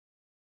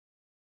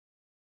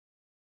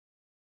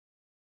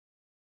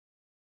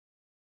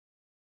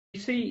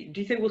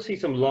do you think we'll see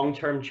some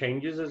long-term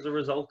changes as a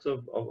result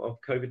of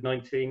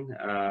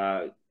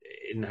COVID-19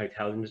 in the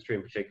hotel industry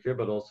in particular,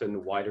 but also in the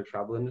wider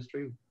travel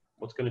industry?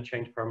 What's going to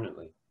change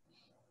permanently?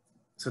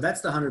 So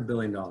that's the $100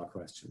 billion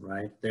question,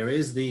 right? There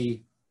is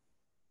the,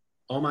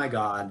 oh my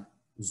God,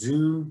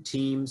 Zoom,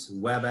 Teams,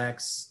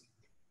 WebEx,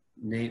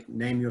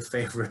 name your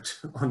favorite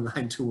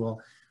online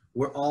tool.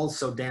 We're all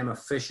so damn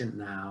efficient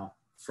now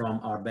from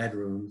our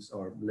bedrooms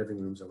or living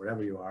rooms or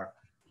wherever you are.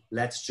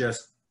 Let's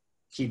just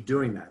keep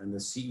doing that. And the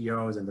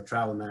CEOs and the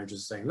travel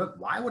managers saying, look,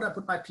 why would I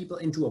put my people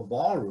into a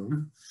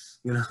ballroom?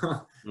 You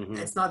know,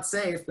 it's not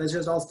safe. Let's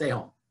just all stay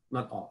home.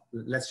 Not all.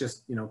 Let's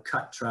just, you know,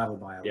 cut travel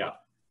by a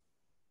lot.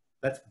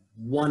 That's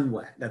one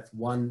way. That's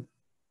one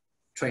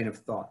train of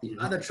thought. The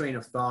other train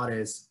of thought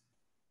is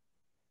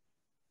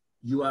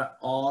you are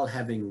all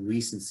having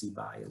recency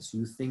bias.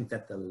 You think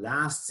that the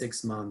last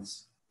 6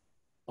 months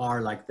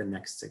are like the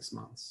next 6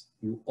 months.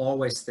 You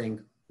always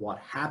think what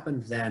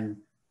happened then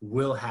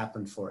will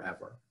happen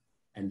forever.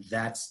 And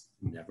that's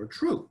never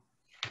true,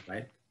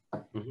 right?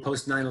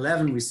 Post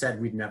 9/11, we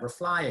said we'd never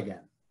fly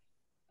again.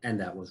 And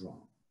that was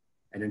wrong.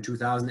 And in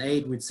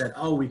 2008, we'd said,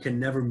 oh, we can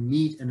never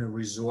meet in a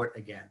resort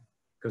again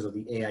because of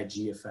the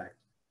AIG effect.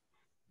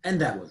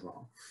 And that was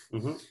wrong.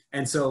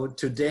 And so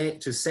today,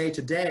 to say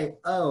today,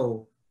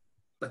 oh,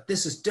 but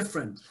this is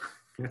different.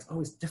 It's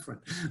always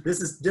different.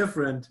 This is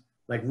different.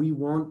 Like we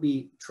won't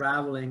be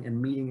traveling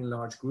and meeting in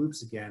large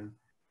groups again.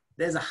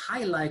 There's a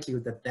high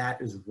likelihood that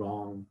that is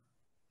wrong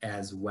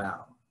as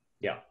well.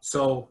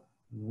 So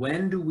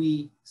when do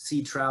we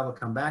see travel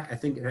come back? I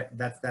think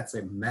that's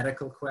a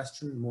medical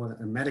question, more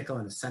than a medical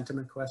and a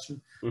sentiment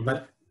question.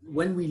 But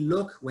when we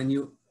look,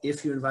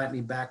 if you invite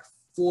me back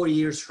 4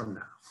 years from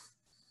now,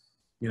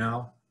 you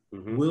know,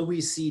 will we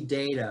see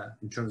data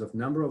in terms of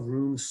number of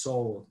rooms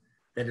sold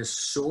that is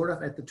sort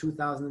of at the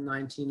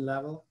 2019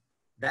 level?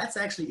 That's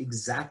actually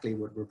exactly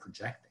what we're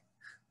projecting,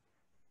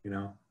 you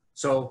know?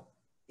 So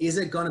is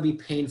it going to be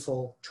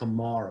painful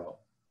tomorrow?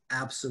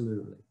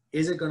 Absolutely.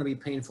 Is it going to be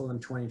painful in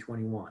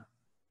 2021?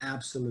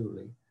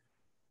 Absolutely.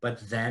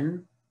 But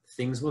then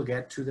things will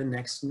get to the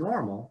next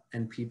normal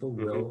and people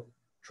will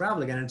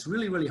travel again. And it's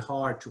really, really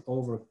hard to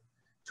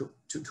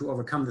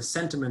overcome the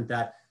sentiment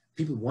that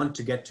people want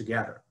to get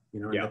together, you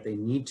know, and that they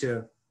need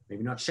to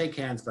maybe not shake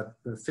hands, but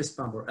fist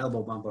bump or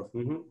elbow bump or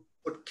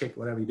foot kick,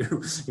 whatever you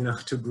do, you know,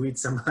 to greet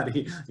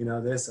somebody, you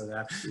know, this or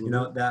that, you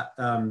know,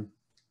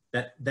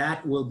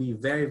 that will be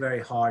very,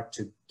 very hard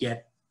to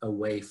get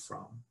away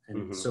from.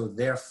 And so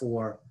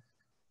therefore,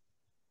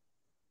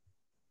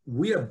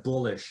 we are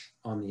bullish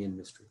on the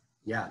industry.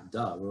 Yeah,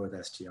 duh, we're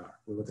with STR,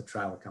 we're with the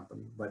travel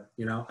company. But,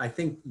 you know, I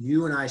think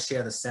you and I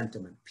share the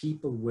sentiment.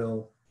 People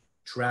will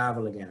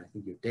travel again. I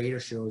think your data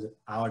shows it,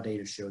 our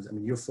data shows, I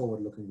mean, you're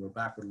forward looking, we're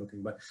backward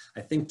looking, but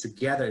I think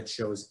together it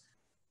shows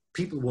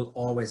people will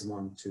always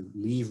want to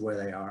leave where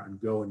they are and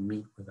go and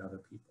meet with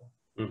other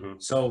people.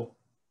 So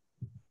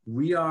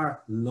we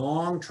are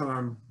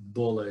long-term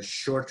bullish,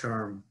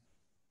 short-term,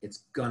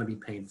 it's gonna be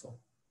painful,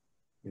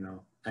 you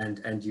know.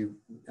 And you,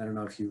 I don't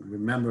know if you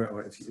remember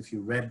or if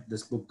you read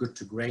this book, Good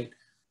to Great,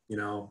 you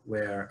know,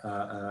 where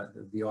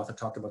the author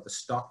talked about the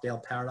Stockdale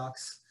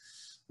paradox,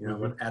 you know,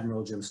 with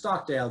Admiral Jim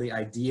Stockdale, the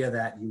idea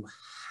that you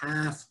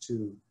have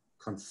to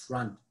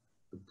confront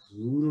the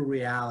brutal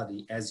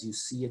reality as you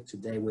see it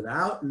today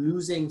without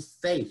losing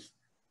faith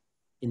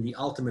in the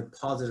ultimate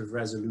positive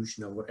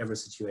resolution of whatever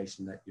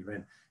situation that you're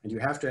in. And you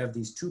have to have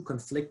these two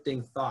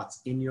conflicting thoughts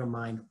in your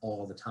mind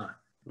all the time.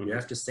 You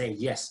have to say,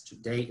 yes,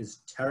 today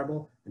is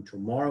terrible and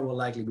tomorrow will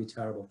likely be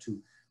terrible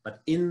too.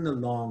 But in the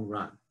long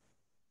run,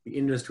 the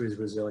industry is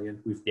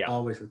resilient. We've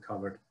always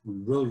recovered. We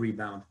will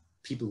rebound.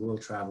 People will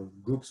travel.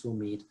 Groups will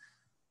meet.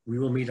 We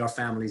will meet our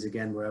families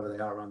again, wherever they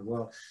are around the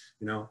world,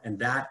 you know, and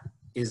that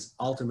is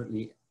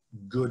ultimately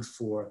good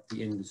for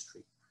the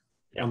industry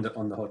on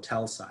the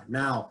hotel side.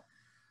 Now,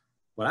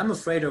 what I'm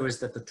afraid of is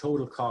that the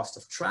total cost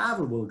of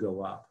travel will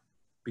go up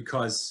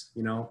because,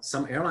 you know,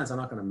 some airlines are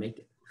not going to make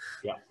it.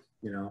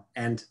 You know,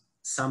 and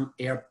some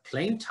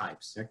airplane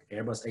types, like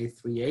Airbus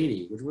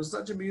A380, which was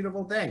such a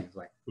beautiful thing, it's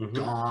like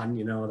gone,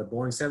 you know, the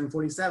Boeing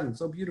 747,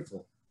 so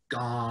beautiful,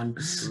 gone,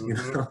 you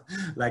know,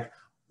 like,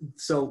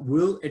 so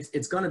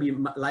it's going to be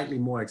likely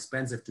more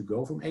expensive to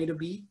go from A to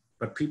B,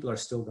 but people are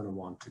still going to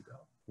want to go.